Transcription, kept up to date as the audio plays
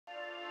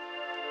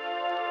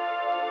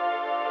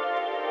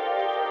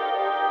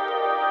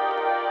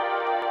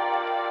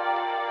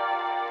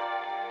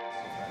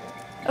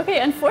Okay,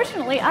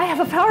 unfortunately, I have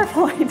a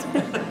PowerPoint.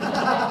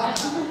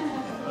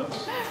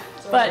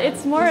 But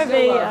it's more of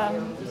a,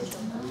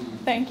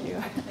 thank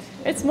you.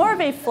 It's more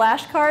of a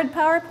flashcard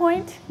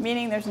PowerPoint,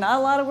 meaning there's not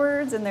a lot of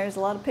words and there's a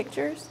lot of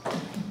pictures.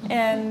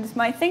 And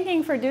my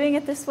thinking for doing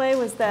it this way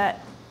was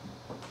that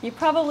you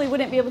probably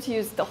wouldn't be able to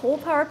use the whole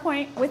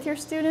PowerPoint with your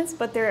students,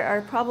 but there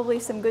are probably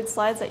some good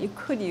slides that you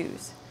could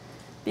use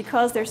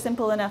because they're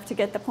simple enough to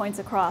get the points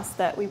across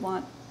that we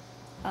want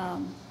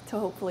to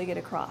hopefully get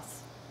across.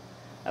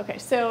 Okay,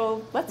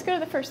 so let's go to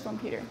the first one,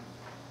 Peter.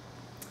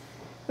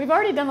 We've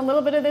already done a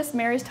little bit of this.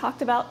 Mary's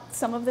talked about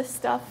some of this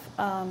stuff.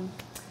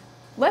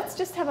 Let's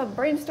just have a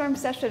brainstorm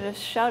session to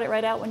shout it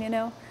right out when you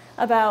know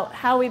about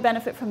how we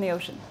benefit from the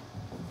ocean.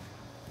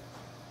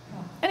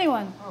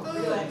 Anyone? Oh,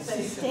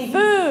 relaxation.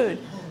 Food.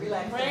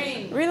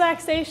 Relaxation.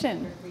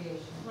 Relaxation.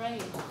 Recreation.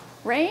 Rain.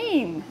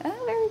 Rain.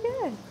 Oh, very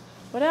good.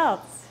 What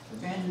else?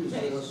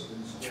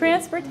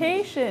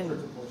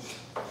 Transportation.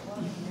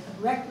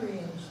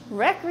 Recreation.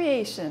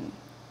 Recreation.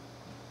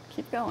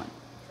 Keep going.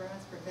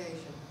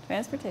 Transportation.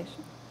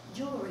 Transportation.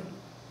 Jewelry.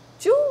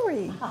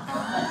 Jewelry.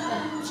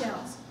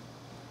 Shells.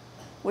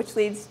 Which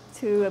leads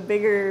to a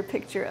bigger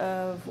picture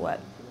of what?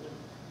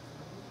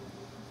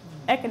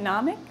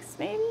 Economics,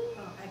 maybe?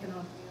 Oh,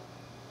 economic.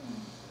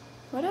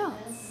 What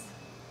else?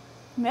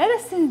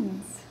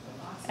 Medicines.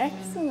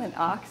 Excellent.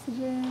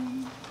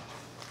 Oxygen.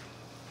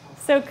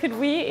 So could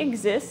we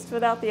exist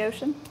without the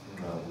ocean?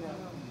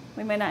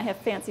 We may not have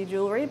fancy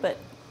jewelry, but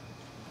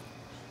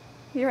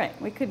you're right,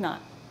 we could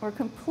not. We're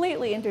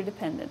completely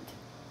interdependent.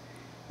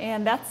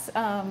 And that's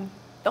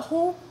the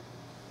whole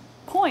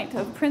point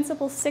of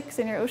Principle 6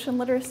 in your ocean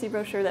literacy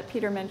brochure that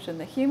Peter mentioned.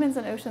 The humans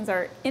and oceans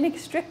are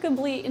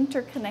inextricably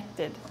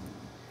interconnected.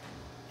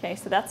 Okay,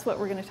 so that's what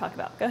we're going to talk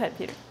about. Go ahead,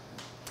 Peter.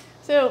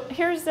 So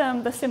here's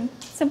the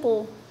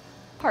simple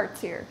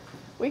parts here.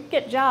 We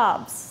get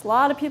jobs. A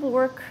lot of people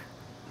work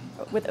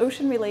with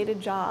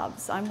ocean-related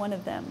jobs. I'm one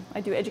of them.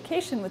 I do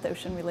education with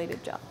ocean-related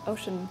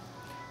ocean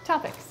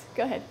topics.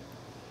 Go ahead.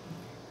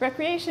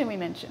 Recreation we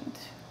mentioned.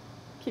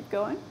 Keep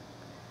going.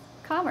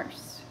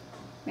 Commerce.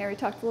 Mary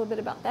talked a little bit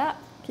about that.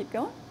 Keep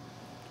going.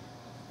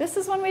 This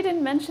is one we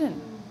didn't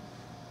mention.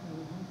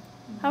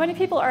 How many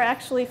people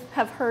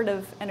have heard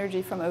of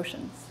energy from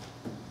oceans?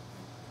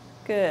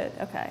 Good,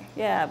 okay.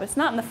 Yeah, but it's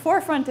not in the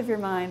forefront of your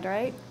mind,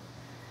 right?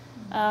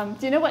 Do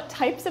you know what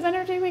types of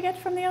energy we get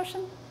from the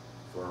ocean?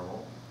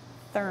 Thermal.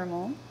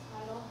 Thermal.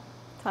 Tidal.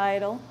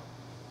 Tidal.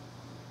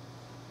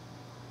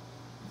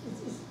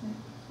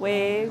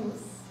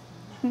 Waves.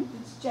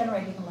 It's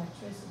generating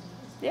electricity.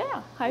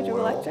 Yeah,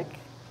 hydroelectric.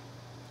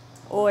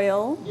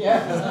 Oil.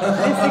 Yeah.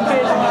 It's a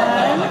good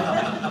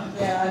one.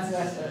 Yeah,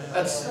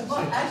 That's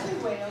Well, actually,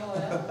 whale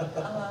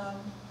oil.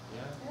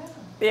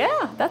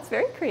 Yeah, that's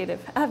very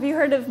creative. Have you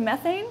heard of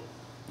methane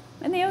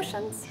in the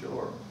oceans?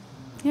 sure.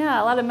 Yeah,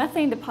 a lot of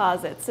methane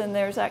deposits, and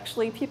there's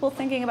actually people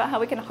thinking about how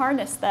we can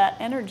harness that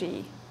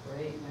energy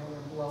great. Now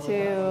we're blowing to,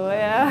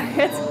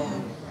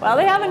 yeah, well,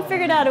 they haven't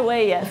figured out a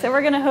way yet, so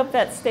we're going to hope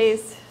that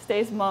stays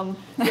mum.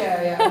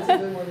 Yeah, it's a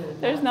good one.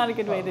 There's not a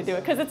good way to do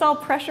it, because it's all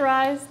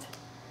pressurized,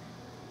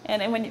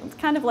 and when it's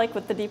kind of like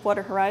with the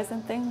Deepwater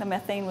Horizon thing, the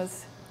methane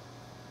was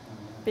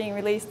being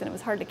released, and it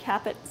was hard to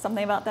cap it.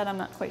 Something about that, I'm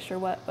not quite sure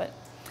what, but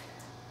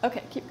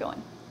okay, keep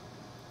going.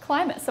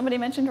 Climate, somebody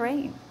mentioned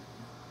rain.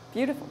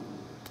 Beautiful.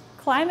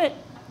 Climate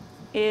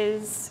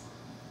is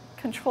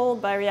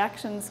controlled by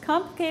reactions,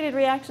 complicated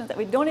reactions that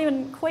we don't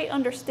even quite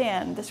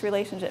understand, this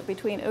relationship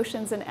between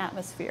oceans and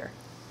atmosphere.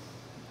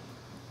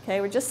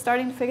 Okay, we're just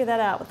starting to figure that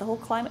out with the whole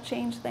climate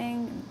change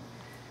thing.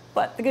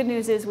 But the good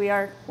news is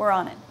we're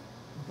on it.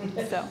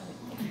 So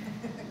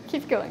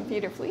keep going,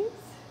 Peter, please.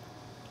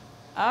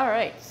 All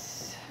right.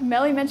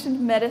 Melly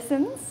mentioned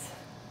medicines.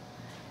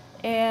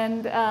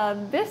 And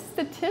this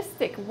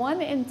statistic,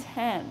 1 in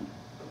 10,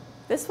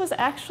 this was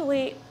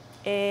actually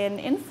an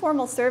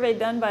informal survey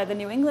done by the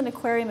New England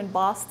Aquarium in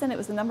Boston. It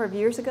was a number of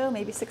years ago,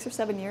 maybe 6 or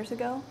 7 years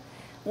ago.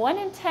 1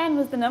 in 10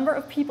 was the number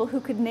of people who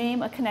could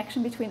name a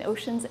connection between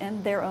oceans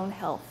and their own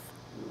health.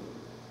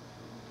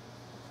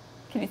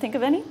 Can you think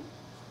of any?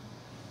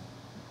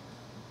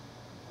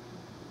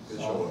 Fish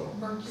oil.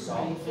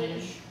 Mercury.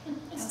 Fish.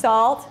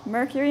 Salt,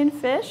 mercury in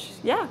fish.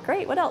 Yeah,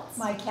 great. What else?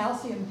 My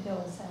calcium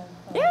pills have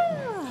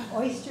Yeah.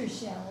 oyster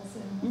shells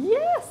and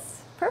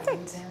Yes.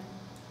 Perfect.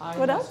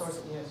 What else?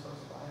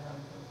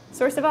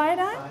 Source of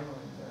iodine?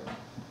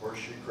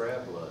 Horseshoe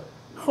crab blood.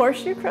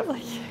 Horseshoe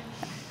privilege.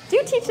 Do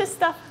you teach this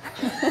stuff?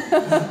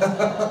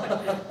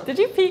 Did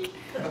you peek?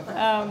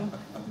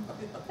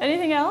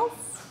 Anything else?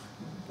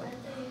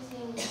 Aren't they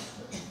using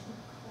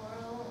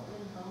coral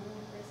and bone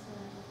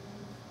medicine?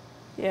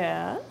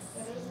 Yes.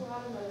 Yeah, there's a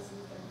lot of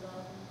medicines that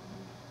love.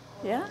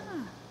 Yeah.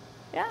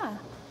 Yeah.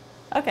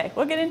 Okay,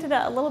 we'll get into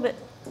that a little bit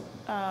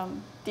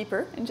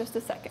deeper in just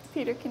a second.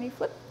 Peter, can you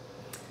flip?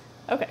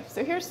 Okay,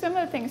 so here's some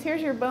of the things.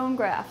 Here's your bone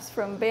grafts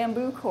from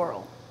bamboo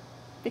coral,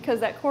 because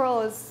that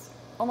coral is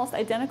almost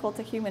identical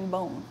to human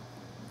bone.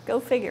 Go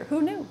figure.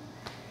 Who knew?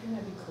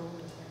 wouldn't that be cool?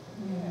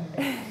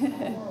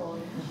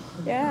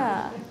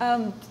 Yeah.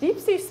 Deep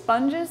sea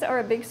sponges are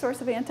a big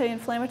source of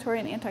anti-inflammatory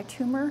and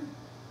anti-tumor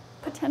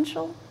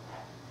potential.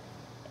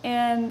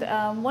 And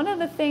one of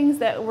the things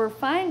that we're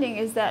finding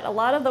is that a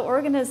lot of the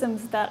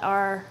organisms that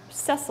are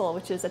sessile,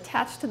 which is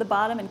attached to the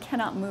bottom and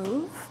cannot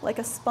move, like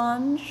a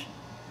sponge,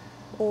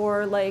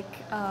 or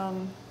like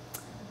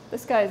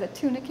this guy is a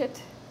tunicate,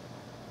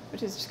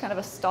 which is just kind of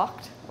a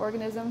stalked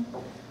organism.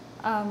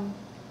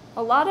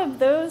 A lot of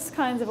those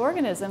kinds of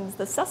organisms,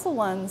 the sessile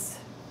ones,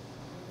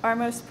 are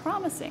most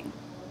promising.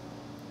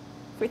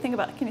 If we think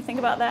about it, can you think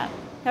about that?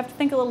 You have to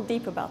think a little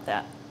deep about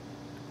that.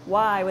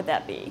 Why would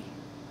that be?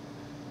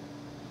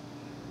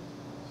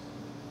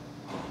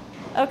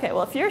 Okay,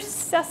 well, if you're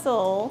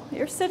sessile,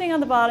 you're sitting on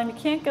the bottom, you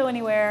can't go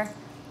anywhere,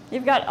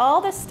 you've got all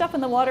this stuff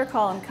in the water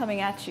column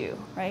coming at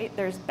you, right?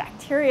 There's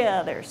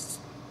bacteria, there's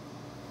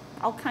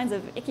all kinds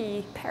of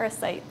icky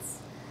parasites.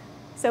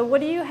 So what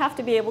do you have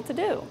to be able to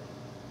do?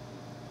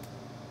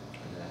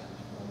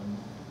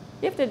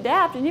 You have to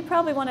adapt, and you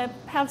probably want to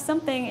have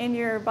something in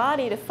your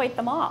body to fight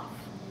them off,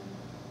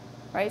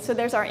 right? So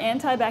there's our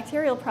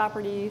antibacterial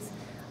properties.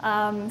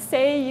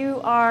 Say you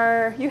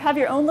have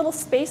your own little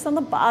space on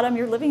the bottom,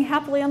 you're living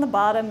happily on the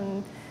bottom,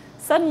 and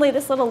suddenly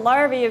this little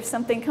larvae of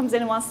something comes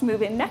in and wants to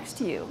move in next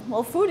to you.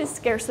 Well, food is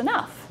scarce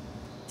enough.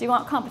 Do you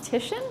want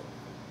competition?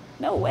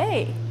 No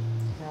way.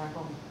 Zap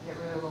 'em, get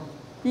rid of them.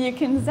 You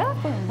can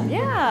zap them.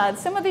 Yeah,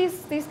 some of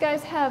these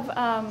guys have,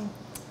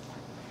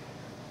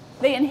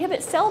 they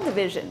inhibit cell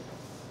division.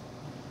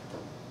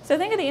 So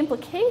think of the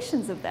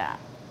implications of that.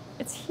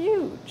 It's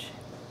huge.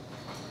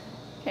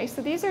 Okay,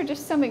 so these are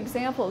just some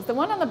examples. The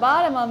one on the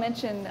bottom I'll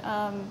mention,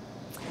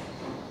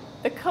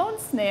 the cone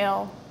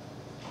snail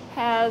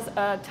has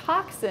a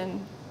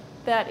toxin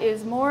that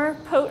is more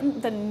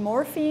potent than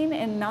morphine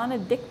and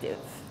non-addictive.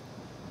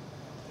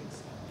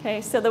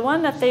 Okay, so the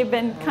one that they've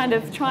been kind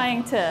of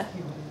trying to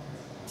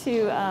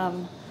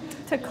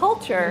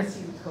culture.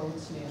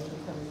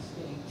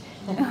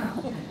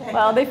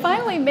 Well, they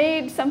finally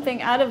made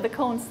something out of the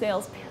cone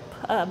snail's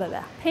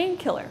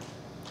painkiller.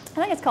 I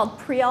think it's called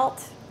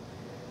Prialt.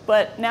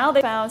 But now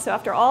they found, so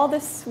after all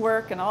this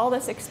work and all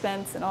this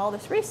expense and all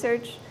this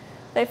research,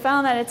 they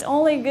found that it's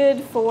only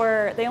good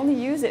for, they only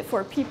use it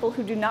for people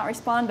who do not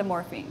respond to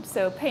morphine.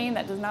 So pain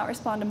that does not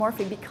respond to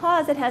morphine,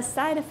 because it has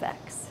side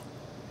effects.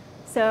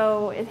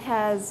 So it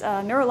has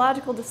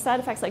neurological side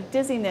effects like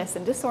dizziness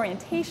and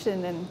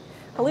disorientation and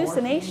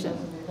hallucination.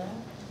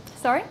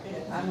 Sorry?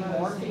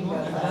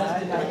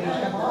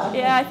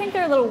 Yeah, I think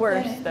they're a little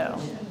worse though.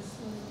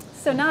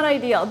 So not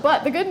ideal.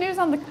 But the good news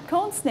on the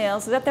cone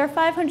snails is that there are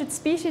 500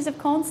 species of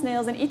cone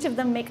snails, and each of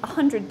them make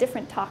 100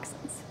 different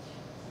toxins.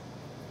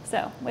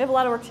 So we have a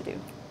lot of work to do.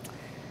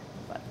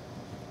 But,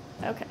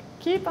 okay,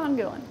 keep on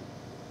going.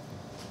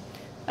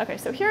 Okay,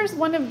 so here's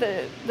one of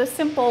the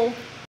simple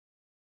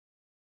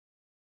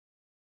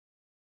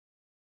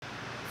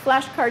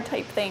flashcard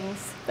type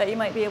things that you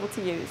might be able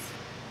to use.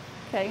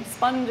 Okay,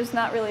 sponge is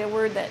not really a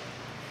word that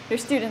your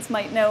students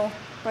might know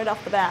right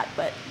off the bat,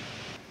 but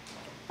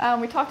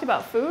we talked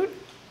about food.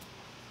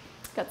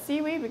 Got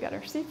seaweed, we got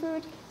our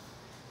seafood.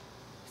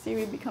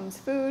 Seaweed becomes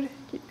food,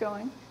 keep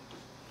going.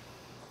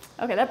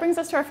 Okay, that brings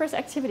us to our first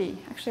activity,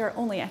 actually our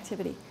only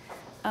activity.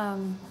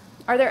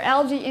 Are there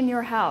algae in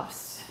your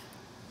house?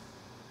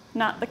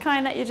 Not the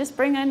kind that you just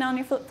bring in on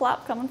your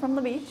flip-flop coming from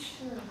the beach,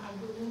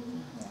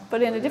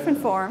 but in a different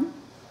form.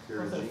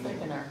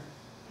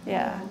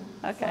 Yeah,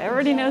 okay,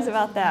 everybody knows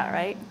about that,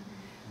 right?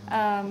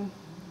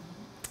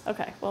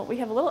 Okay, well, we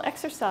have a little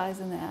exercise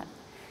in that.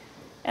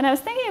 And I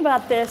was thinking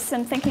about this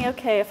and thinking,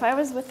 okay, if I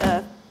was with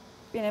a,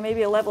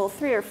 maybe a level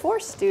 3 or 4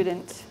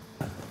 student,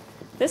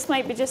 this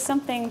might be just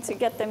something to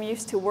get them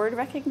used to word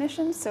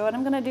recognition. So what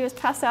I'm going to do is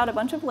pass out a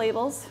bunch of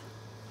labels,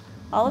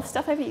 all of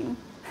stuff I've eaten,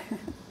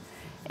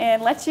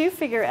 and let you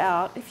figure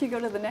out, if you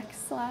go to the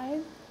next slide,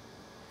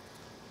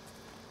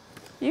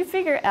 you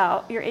figure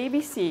out your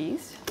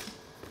ABCs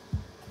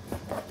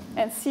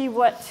and see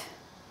what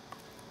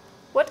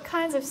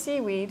kinds of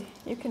seaweed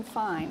you can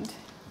find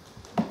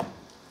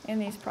in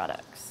these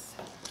products.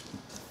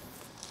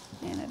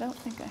 And I don't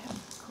think I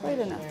have quite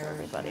enough for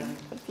everybody,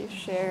 but if you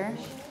share.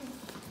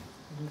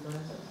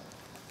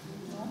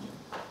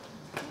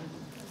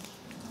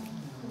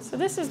 So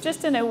this is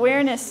just an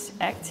awareness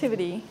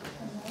activity.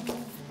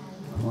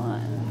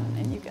 One,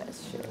 and you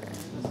guys share.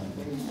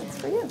 That's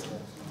for you.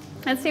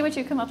 And see what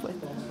you come up with.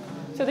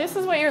 So this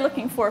is what you're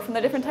looking for from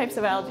the different types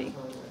of algae.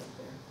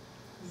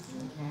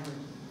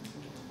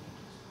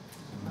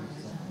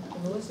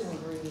 Melissa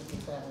agreed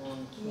with that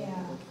one.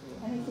 Yeah,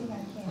 anything I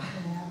can't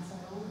pronounce.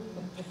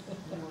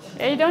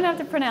 Yeah, you don't have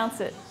to pronounce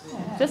it.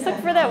 Just look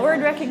for that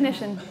word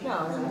recognition.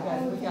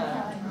 No, we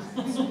got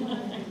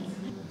it.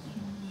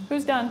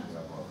 Who's done?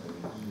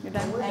 You're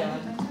done? We're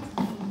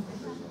done.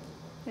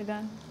 You're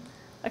done?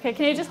 Okay,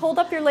 can you just hold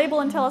up your label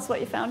and tell us what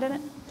you found in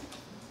it?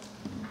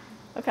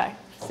 Okay,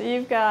 so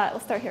you've got,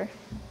 let's start here.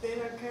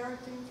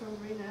 Beta-carotene from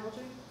green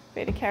algae?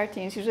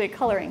 Beta-carotene is usually a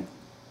coloring.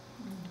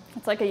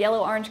 It's like a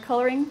yellow-orange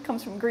coloring,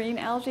 comes from green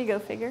algae, go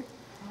figure.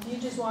 You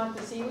just want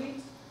the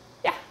seaweed?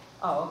 Yeah,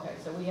 Oh, okay,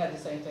 so we had the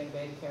same thing,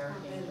 beta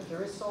carotene, but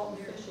there is salt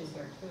and fish in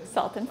here too.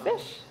 Salt and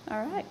fish.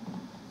 All right.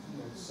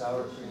 There's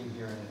sour cream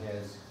here and it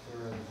has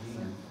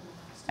carrageenan.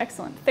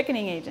 Excellent.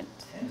 Thickening agent.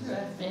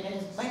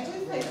 My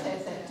toothpaste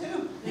has that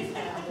too.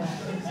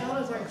 So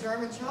does our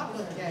German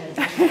chocolate cake.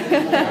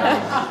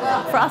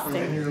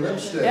 Frosting. And your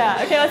lipstick.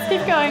 Yeah. Okay, let's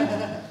keep going.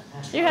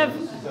 You have,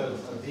 This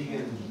is a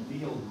vegan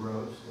field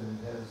roast and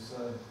it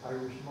has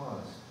Irish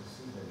moss, the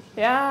sea vegetable.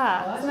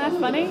 yeah. Isn't that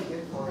funny?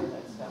 Good for you,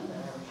 that stuff, that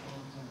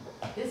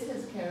Irish This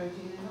has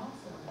carrageenan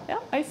also. Yeah,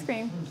 ice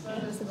cream.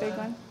 That's a big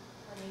one.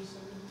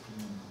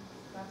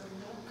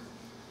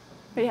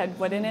 But you had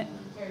what in it?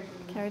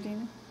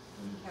 Carrageenan.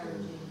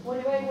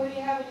 What do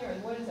you have in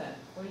yours? What is that?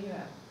 What do you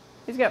have?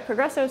 He's got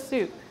Progresso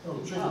soup. Oh,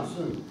 chicken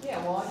soup.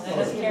 Yeah, well, That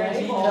has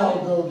carrageenan.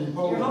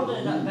 You're holding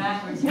it up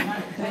backwards. You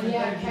might And you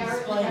have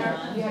display it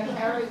on. you have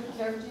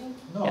carotene?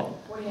 No. Yep.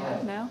 What do you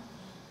have? No?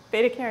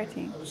 Beta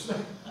carotene. I was, I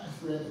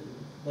read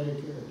it, better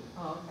carrot.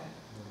 Oh, okay.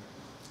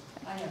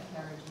 I have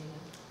carrageenan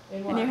In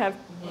And you what? have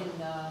in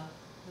the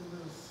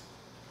mousse.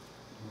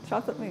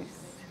 chocolate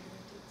mousse.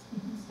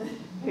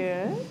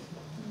 Good.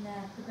 In the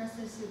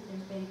Progresso soup,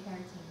 there's beta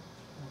carotene.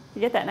 You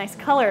get that nice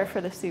color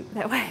for the soup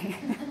that way.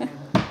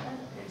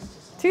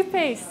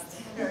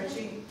 Toothpaste.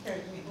 Carrageenan.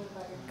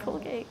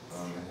 Colgate.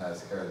 It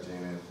has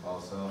carrageenan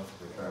also,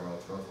 the caramel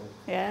truffle.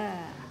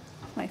 Yeah.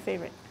 My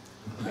favorite.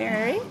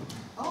 Mary.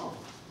 Oh,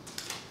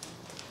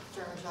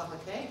 German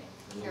chocolate cake,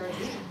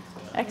 carotene.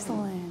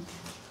 Excellent.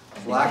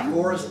 Black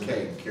Forest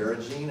cake,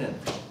 carrageenan.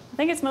 I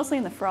think it's mostly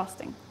in the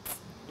frosting.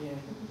 Yeah.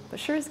 But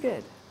sure is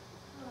good.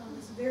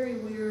 This very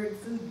weird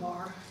food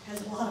bar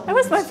has a lot of. That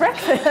was my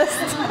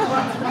breakfast.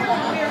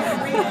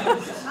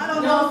 I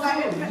don't know if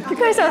I. You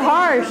guys are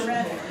harsh.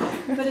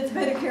 But it's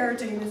beta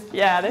carotene. It's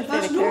Yeah, there's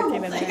beta much normal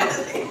carotene in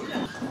thing.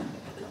 there.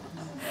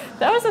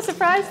 That was a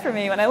surprise for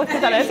me when I looked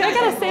at that. I said, I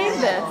gotta save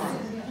this.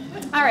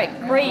 All right,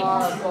 great.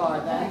 Oh,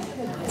 God, that's.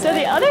 So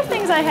the other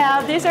things I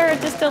have, these are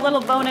just a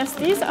little bonus.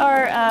 These are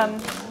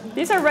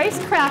rice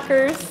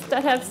crackers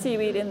that have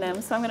seaweed in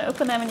them. So I'm going to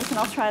open them and you can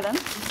all try them.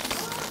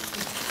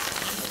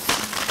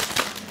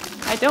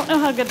 I don't know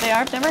how good they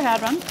are. I've never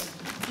had one.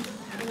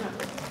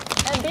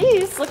 And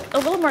these look a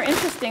little more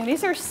interesting.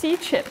 These are sea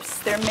chips.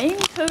 They're Maine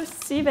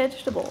Coast sea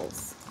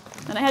vegetables.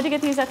 And I had to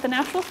get these at the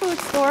Natural Food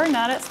Store,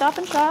 not at Stop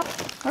and Shop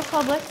or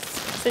Publix.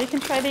 So you can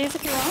try these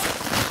if you want.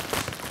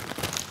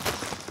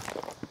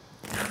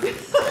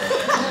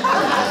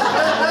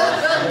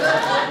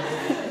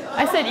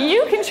 I said,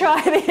 you can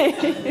try these.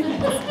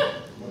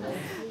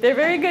 They're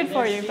very good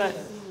for you, but.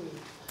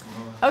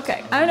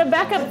 Okay, I'm going to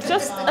back up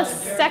just a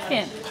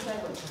second.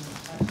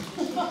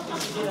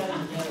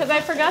 Because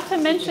I forgot to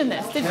mention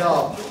this.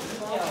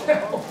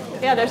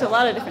 Yeah, there's a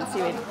lot of different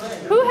seaweed.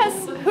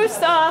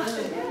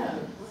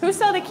 Who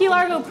saw the Key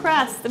Largo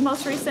Press, the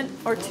most recent,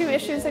 or 2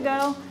 issues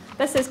ago,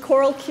 that says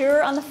Coral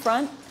Cure on the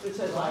front?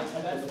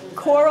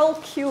 Coral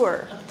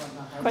Cure,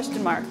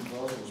 question mark.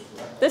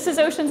 This is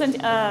Oceans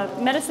and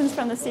Medicines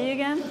from the Sea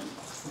again.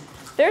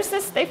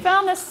 They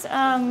found this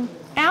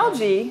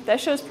algae that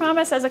shows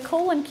promise as a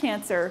colon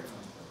cancer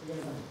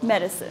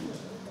medicine.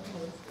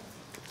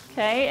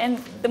 Okay, and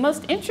the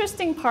most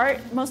interesting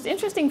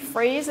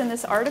phrase in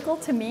this article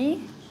to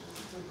me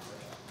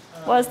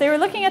was they were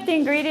looking at the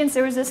ingredients.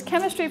 There was this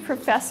chemistry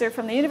professor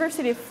from the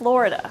University of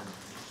Florida,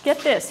 get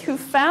this, who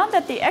found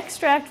that the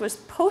extract was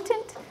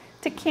potent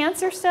to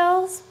cancer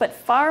cells, but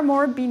far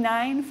more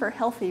benign for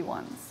healthy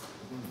ones.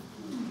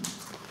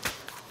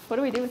 What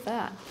do we do with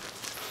that?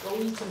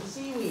 Go eat some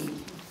seaweed.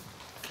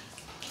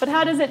 But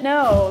how does it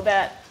know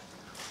that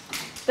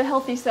the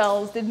healthy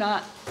cells did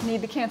not need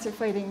the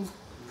cancer-fighting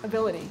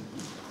ability?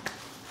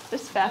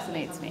 This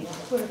fascinates me.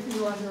 Put a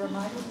few under a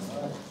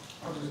microscope.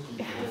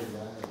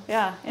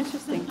 Yeah,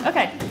 interesting.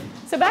 Okay,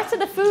 so back to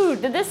the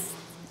food. Does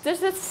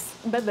this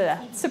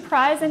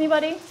surprise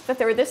anybody that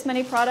there were this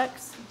many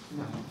products?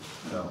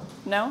 No.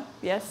 No?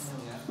 Yes?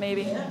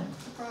 Maybe?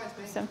 Surprised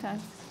me.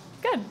 Sometimes.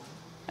 Good.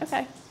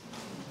 Okay.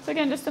 So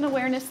again, just an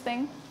awareness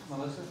thing.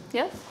 Melissa,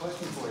 Yes?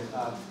 question for you.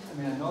 I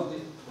mean, I know that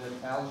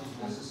algae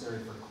is necessary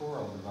for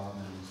coral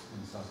development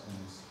in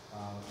sustenance.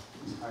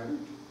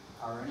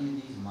 Are any of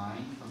these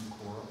mined from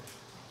coral?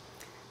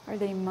 Are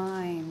they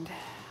mined?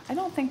 I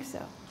don't think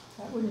so.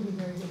 That wouldn't be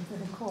very good for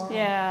the coral.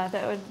 Yeah,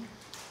 that would.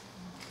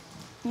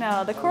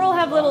 No, the coral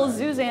have little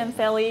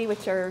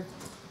zooxanthellae,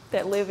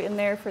 that live in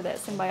there for that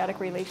symbiotic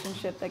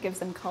relationship that gives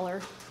them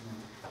color.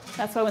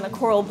 That's why when the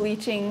coral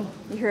bleaching,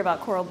 you hear about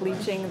coral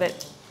bleaching,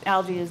 that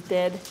algae is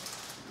dead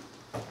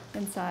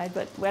inside.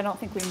 But I don't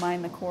think we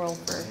mine the coral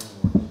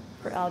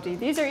for algae.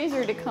 These are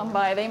easier to come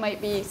by. They might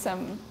be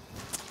some,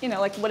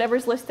 like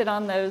whatever's listed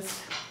on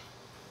those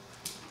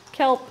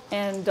kelp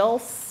and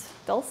dulse.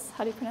 Dulse?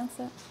 How do you pronounce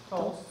that?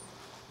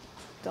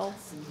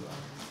 Dulse.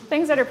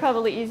 Things that are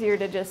probably easier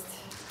to just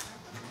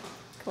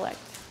collect.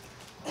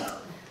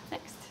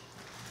 Next.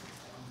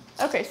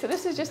 Okay, so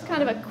this is just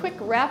kind of a quick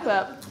wrap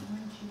up.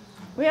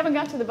 We haven't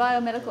got to the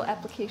biomedical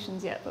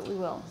applications yet, but we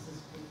will.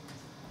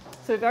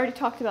 So we've already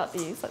talked about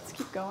these. Let's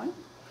keep going.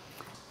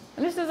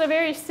 And this is a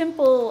very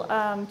simple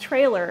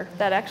trailer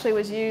that actually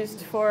was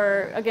used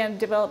for, again,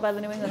 developed by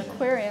the New England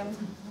Aquarium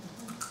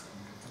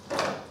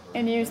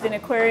and used in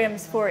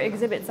aquariums for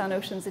exhibits on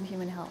oceans and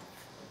human health.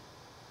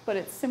 But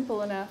it's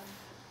simple enough.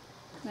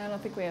 I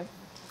don't think we have.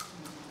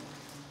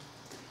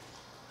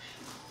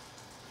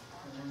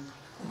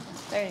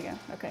 There you go.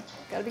 Okay.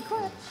 Gotta be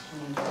quiet.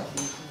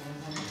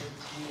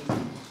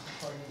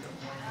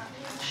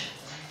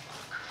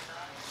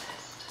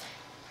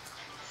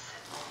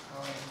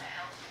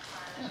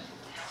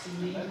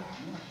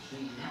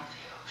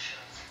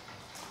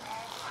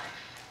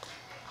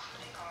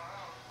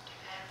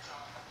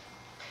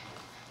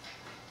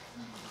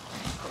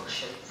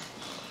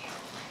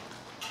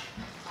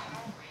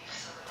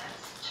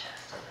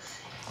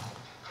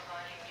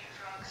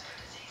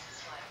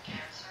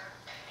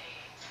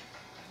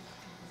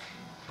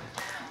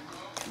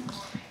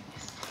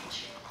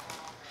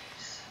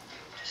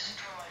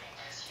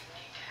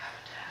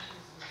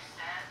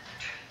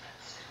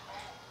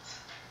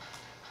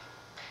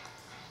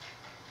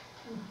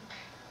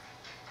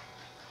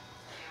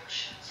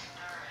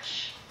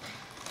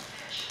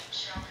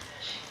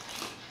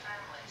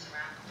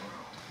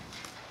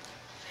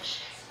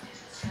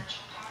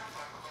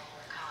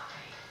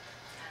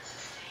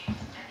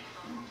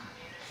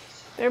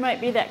 There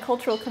might be that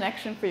cultural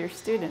connection for your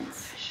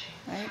students,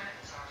 right?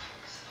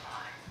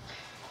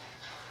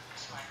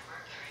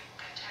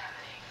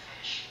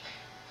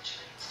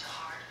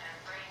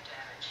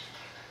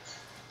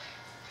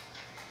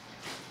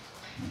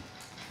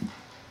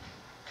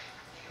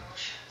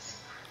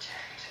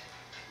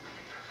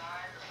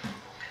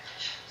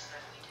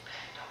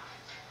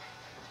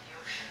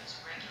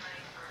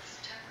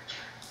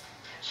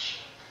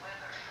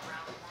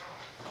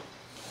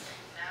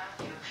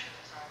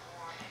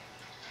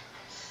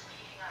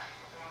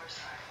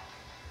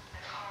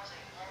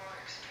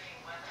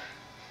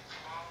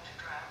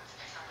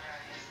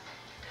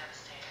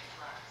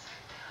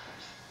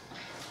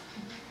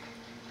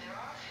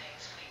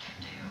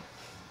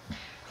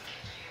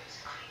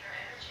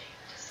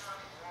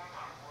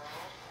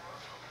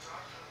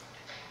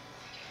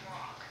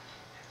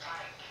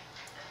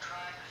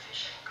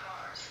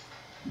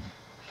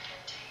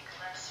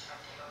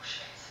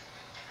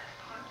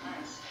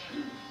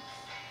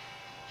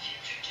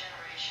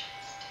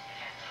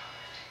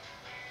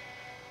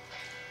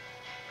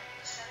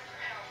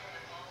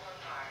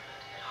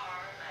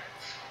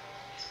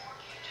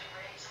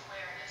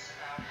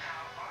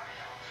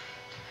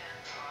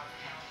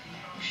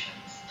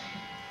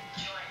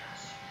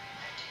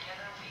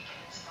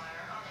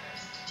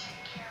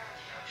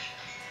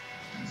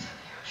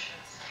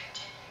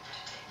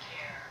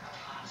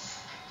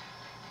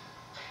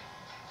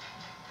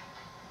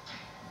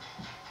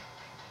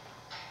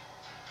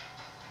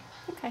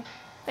 Okay,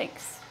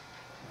 thanks.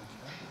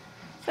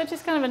 So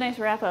just kind of a nice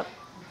wrap up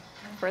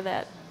for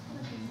that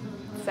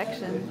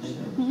section.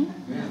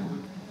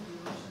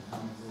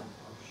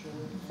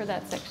 For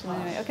that section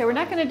anyway. Okay, we're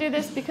not going to do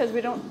this because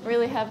we don't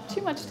really have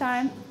too much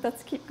time.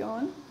 Let's keep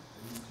going.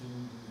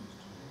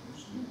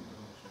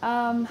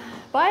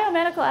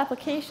 Biomedical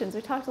applications.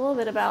 We talked a little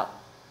bit about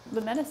the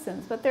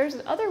medicines, but there's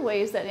other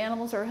ways that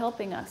animals are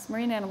helping us.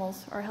 Marine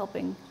animals are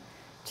helping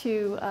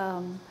to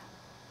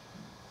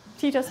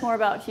teach us more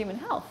about human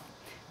health.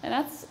 And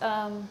that's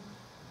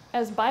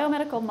as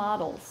biomedical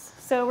models.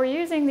 So we're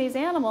using these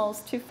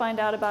animals to find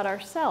out about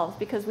ourselves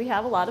because we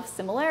have a lot of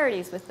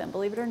similarities with them,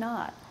 believe it or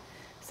not.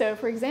 So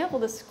for example,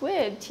 the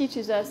squid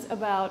teaches us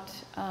about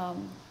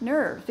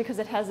nerves because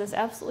it has this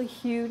absolutely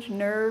huge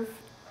nerve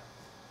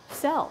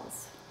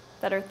cells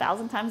that are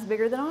 1,000 times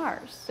bigger than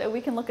ours. So we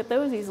can look at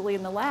those easily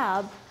in the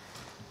lab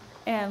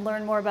and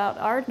learn more about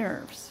our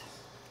nerves.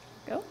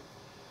 Go.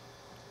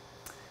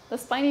 The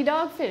spiny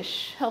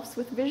dogfish helps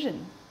with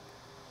vision.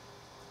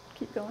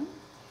 Keep going.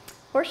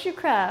 Horseshoe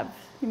crab,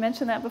 you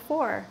mentioned that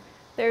before.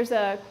 There's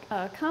a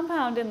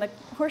compound in the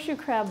horseshoe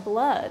crab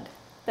blood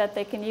that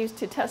they can use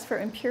to test for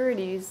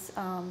impurities,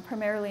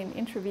 primarily in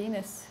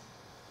intravenous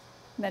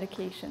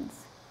medications.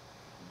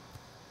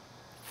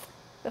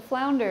 The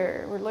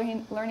flounder, we're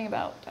learning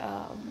about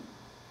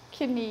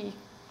kidney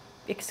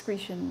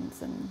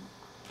excretions. And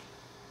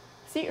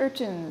sea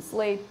urchins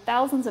lay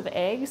thousands of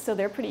eggs, so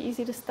they're pretty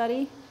easy to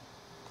study.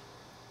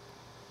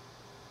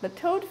 The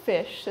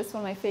toadfish, this is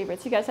one of my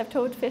favorites. You guys have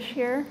toadfish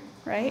here,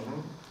 right?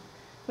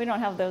 We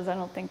don't have those, I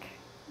don't think,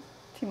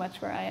 too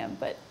much where I am.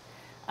 But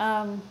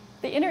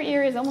the inner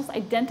ear is almost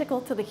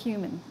identical to the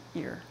human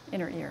ear,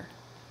 inner ear.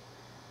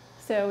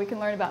 So we can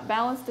learn about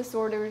balance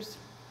disorders.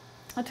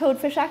 A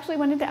toadfish actually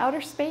went into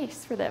outer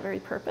space for that very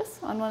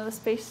purpose on one of the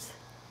space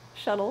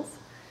shuttles.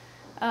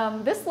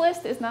 This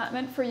list is not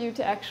meant for you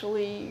to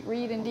actually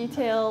read in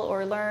detail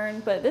or learn,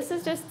 but this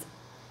is just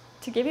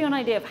to give you an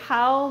idea of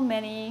how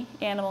many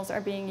animals are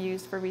being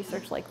used for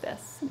research like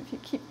this. And if you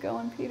keep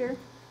going, Peter,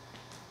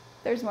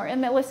 there's more.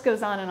 And the list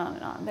goes on and on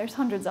and on. There's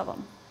hundreds of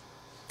them.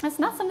 That's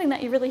not something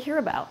that you really hear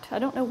about. I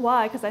don't know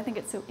why, because I think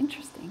it's so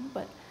interesting,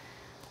 but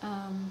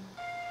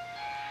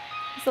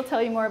this will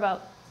tell you more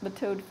about the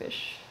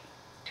toadfish.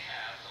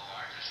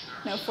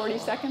 No, 40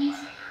 seconds?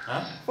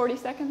 Huh? 40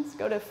 seconds?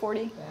 Go to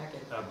 40. Back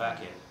it.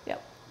 Back in.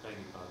 Yep. Beg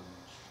your pardon.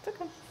 It's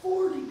okay.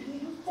 40,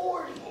 Peter,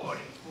 40.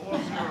 40.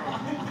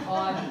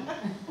 Body.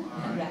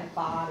 That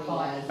body.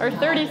 Or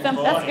 30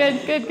 something. That's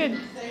good. Good, good.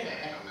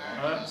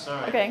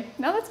 Sorry. Okay.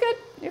 No, that's good.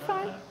 You're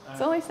fine.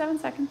 It's only 7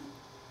 seconds.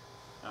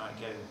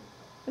 Okay.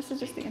 This is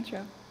just the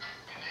intro.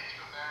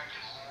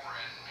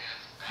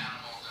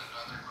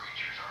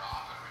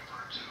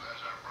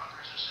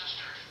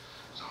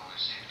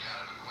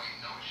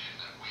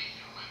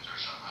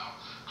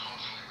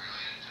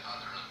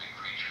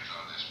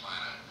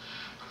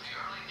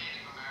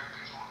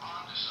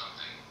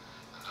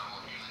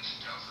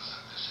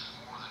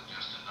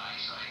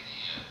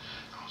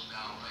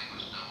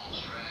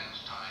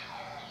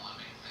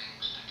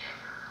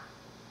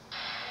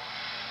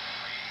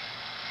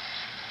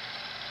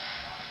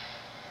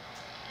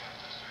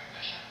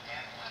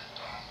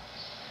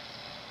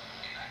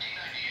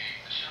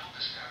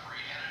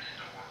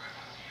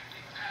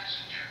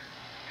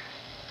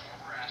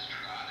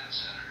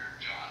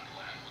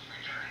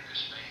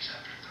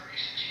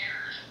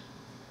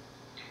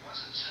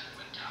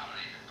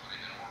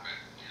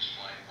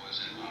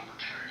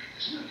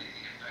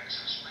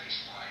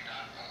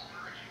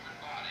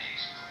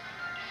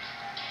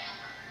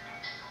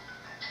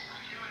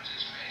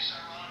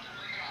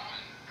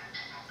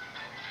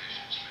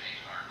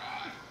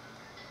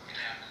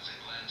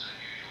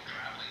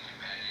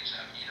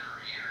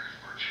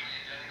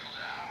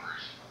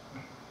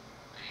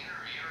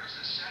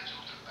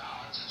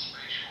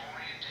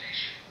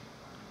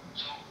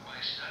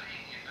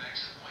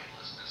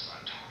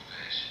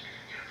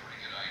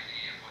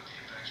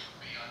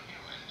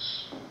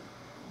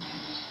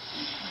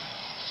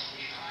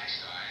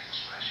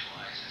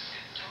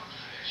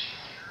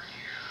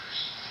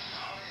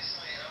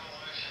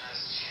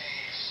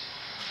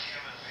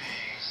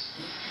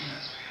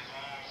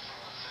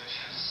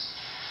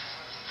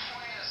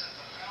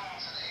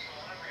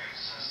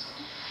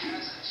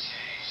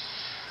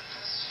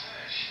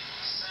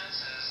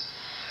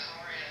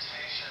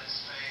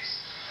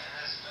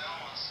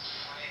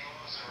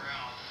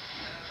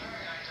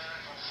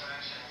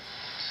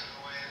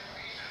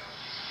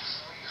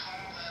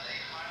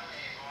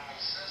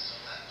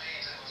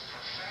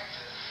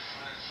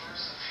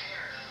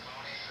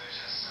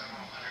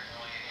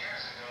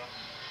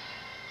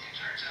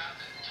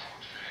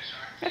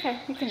 Okay,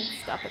 you can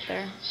stop it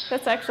there.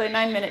 That's actually a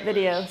 9-minute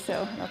video,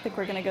 so I don't think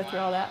we're going to go through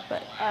all that.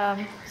 But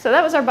so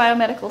that was our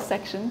biomedical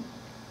section.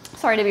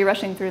 Sorry to be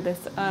rushing through this.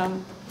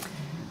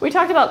 We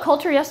talked about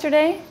culture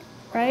yesterday,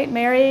 right?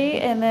 Mary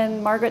and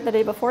then Margaret the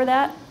day before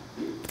that,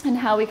 and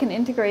how we can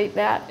integrate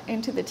that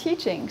into the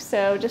teaching.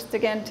 So just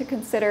again to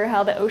consider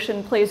how the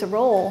ocean plays a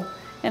role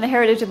in the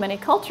heritage of many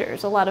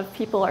cultures. A lot of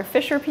people are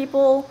fisher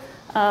people.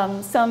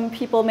 Some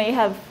people may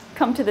have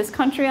come to this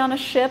country on a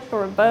ship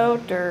or a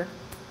boat, or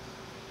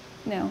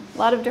a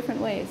lot of different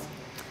ways.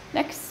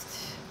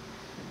 Next.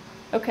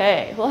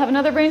 Okay, we'll have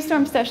another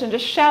brainstorm session.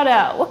 Just shout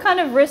out, what kind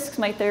of risks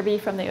might there be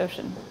from the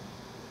ocean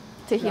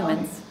to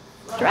humans?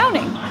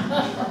 Drowning.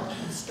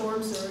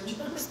 Storm surge.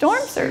 Storm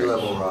surge. Sea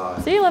level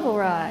rise. Sea level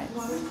rise.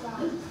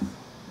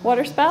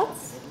 Water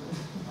spouts.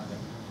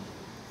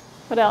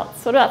 What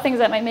else? What about things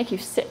that might make you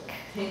sick?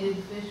 Tainted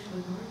fish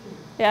with mercury.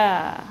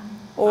 Yeah.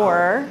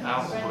 Or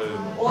Algal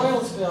bloom.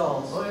 Oil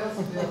spills. Oil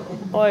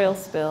spill. oil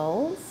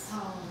spills.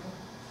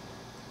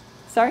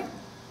 Sorry?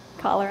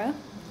 Cholera.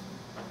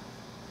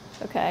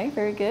 Okay,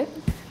 very good.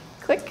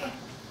 Click.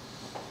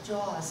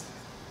 Jaws.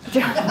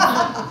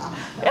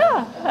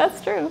 Yeah,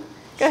 that's true.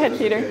 Go ahead,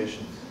 Peter.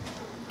 Acidification.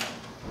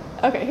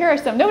 Okay, here are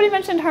some. Nobody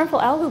mentioned harmful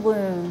algal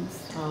blooms.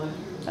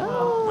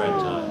 Oh. Red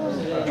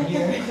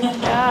tide.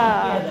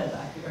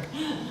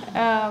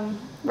 Yeah.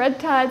 Red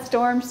tide,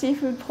 storm,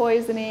 seafood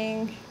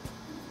poisoning.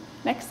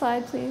 Next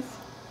slide, please.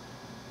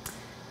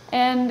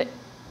 And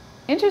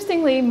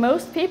interestingly,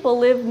 most people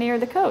live near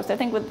the coast. I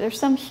think there's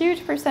some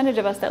huge percentage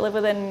of us that live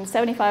within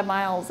 75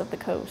 miles of the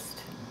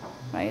coast,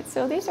 right?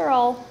 So these are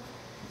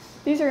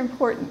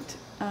important.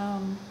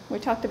 We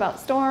talked about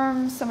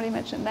storms. Somebody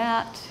mentioned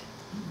that.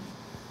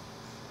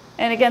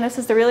 And again, this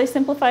is the really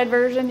simplified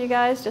version, you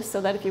guys, just so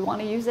that if you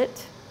want to use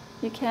it,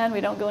 you can.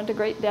 We don't go into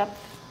great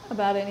depth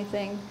about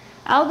anything.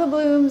 Algal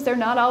blooms, they're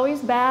not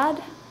always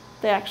bad.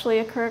 They actually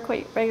occur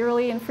quite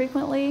regularly and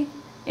frequently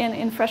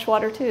in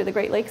freshwater too. The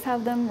Great Lakes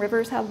have them,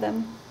 rivers have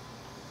them.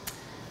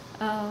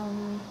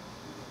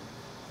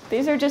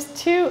 These are just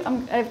two,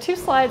 I have 2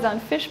 slides on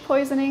fish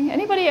poisoning.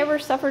 Anybody ever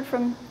suffered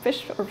from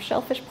fish or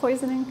shellfish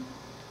poisoning?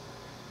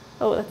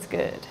 Oh, that's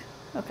good.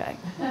 Okay.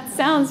 That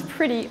sounds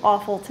pretty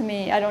awful to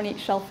me. I don't eat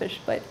shellfish,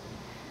 but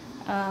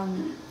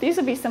these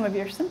would be some of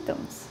your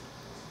symptoms.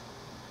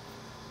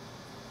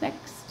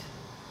 Next.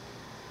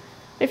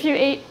 If you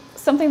ate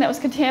something that was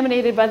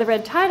contaminated by the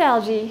red tide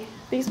algae,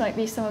 these might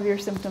be some of your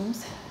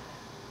symptoms.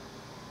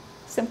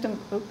 Symptoms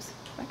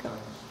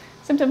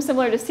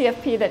similar to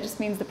CFP, that just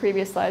means the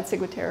previous slide,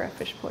 ciguatera,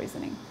 fish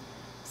poisoning.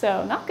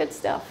 So not good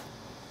stuff.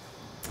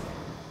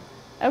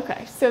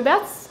 Okay, so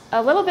that's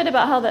a little bit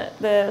about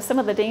how some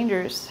of the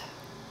dangers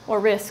or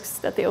risks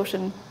that the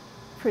ocean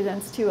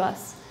presents to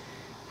us.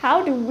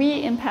 How do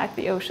we impact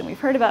the ocean? We've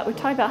talked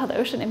about how the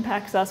ocean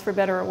impacts us for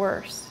better or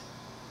worse.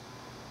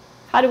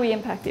 How do we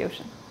impact the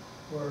ocean?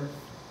 Or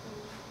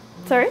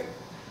Sorry?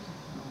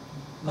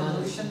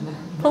 Pollution.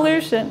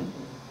 Pollution.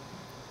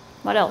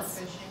 What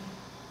else?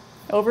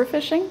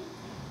 Overfishing?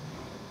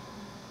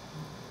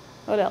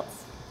 What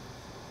else?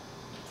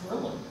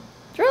 drilling.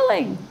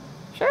 Drilling.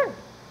 Sure.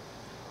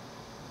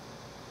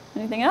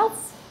 Anything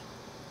else?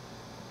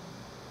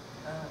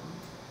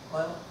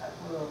 Well,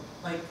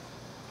 like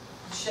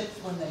ships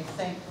when they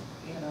sink,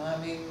 you know, I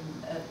mean,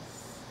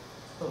 it's,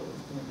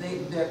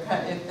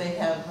 if they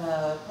have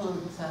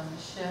pollutants on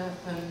the ship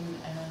and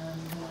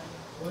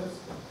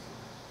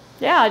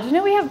Yeah, do you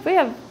know we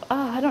have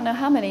I don't know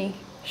how many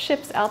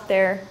ships out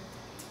there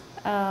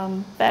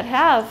that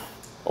have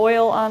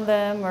oil on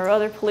them or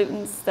other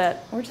pollutants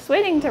that we're just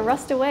waiting to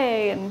rust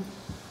away and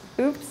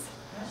oops,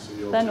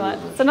 then what?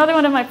 It's another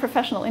one of my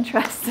professional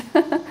interests.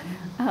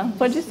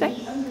 What'd you say?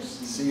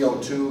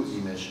 CO2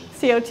 emissions.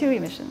 CO2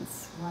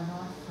 emissions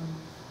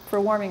for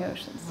warming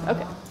oceans.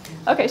 Okay.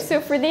 Okay, so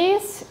for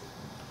these,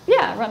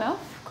 yeah, runoff,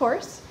 of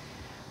course.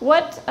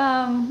 What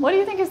do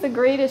you think is the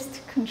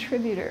greatest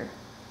contributor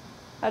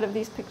out of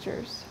these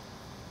pictures?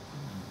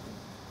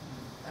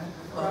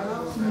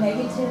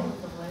 Negative.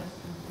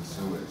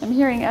 I'm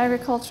hearing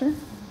agriculture.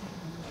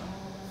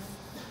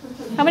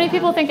 How many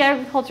people think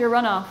agriculture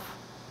runoff,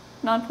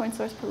 non-point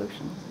source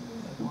pollution?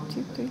 1,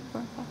 2, 3,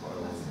 4, 5.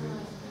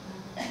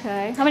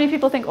 Okay. How many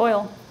people think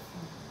oil?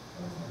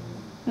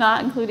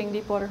 Not including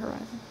Deepwater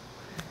Horizon.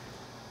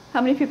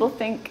 How many people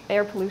think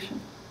air pollution?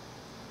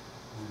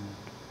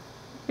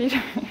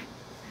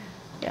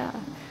 Yeah.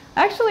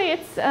 Actually,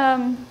 it's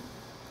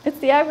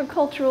the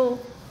agricultural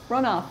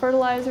runoff,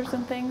 fertilizers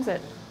and things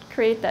that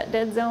create that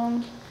dead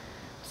zone.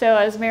 So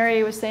as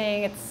Mary was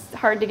saying, it's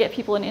hard to get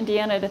people in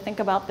Indiana to think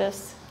about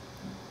this,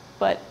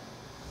 but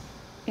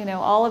you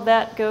know, all of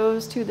that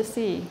goes to the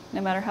sea.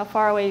 No matter how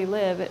far away you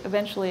live,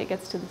 eventually it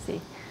gets to the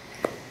sea.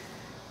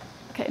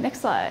 Okay,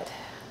 next slide.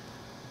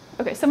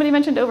 Okay, somebody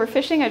mentioned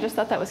overfishing. I just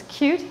thought that was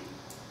cute.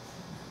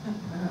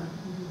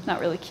 Not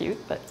really cute,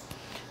 but.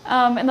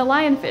 And the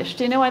lionfish,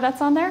 do you know why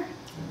that's on there?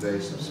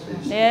 Invasive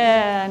species.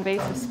 Yeah,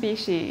 invasive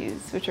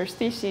species, which are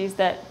species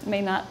that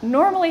may not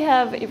normally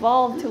have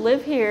evolved to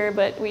live here,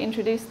 but we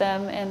introduce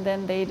them and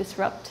then they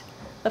disrupt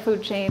the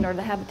food chain or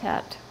the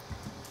habitat,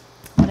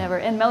 whatever.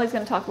 And Melly's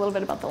going to talk a little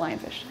bit about the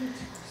lionfish.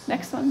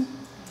 Next one.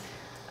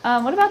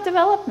 What about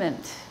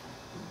development?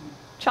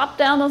 Chop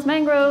down those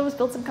mangroves,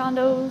 build some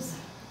condos.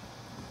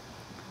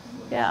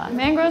 Yeah,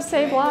 mangroves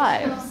save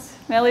lives.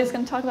 Melly's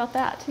going to talk about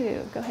that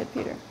too. Go ahead,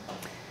 Peter.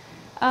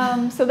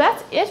 So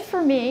that's it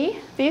for me.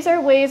 These are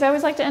ways I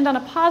always like to end on a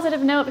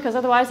positive note because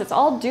otherwise it's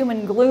all doom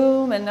and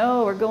gloom and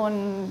oh, we're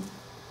going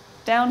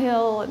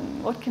downhill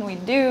and what can we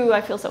do? I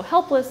feel so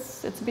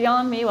helpless. It's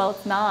beyond me. Well,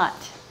 it's not.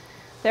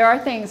 There are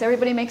things.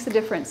 Everybody makes a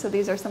difference. So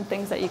these are some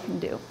things that you can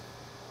do.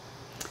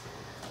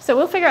 So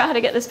we'll figure out how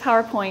to get this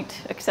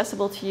PowerPoint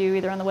accessible to you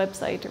either on the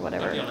website or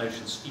whatever. Maybe on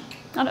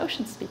OceanSpeak. On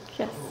OceanSpeak,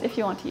 yes, if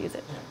you want to use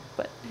it.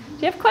 But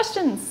do you have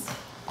questions?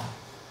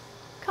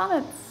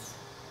 Comments?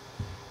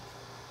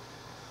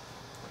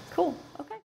 Cool.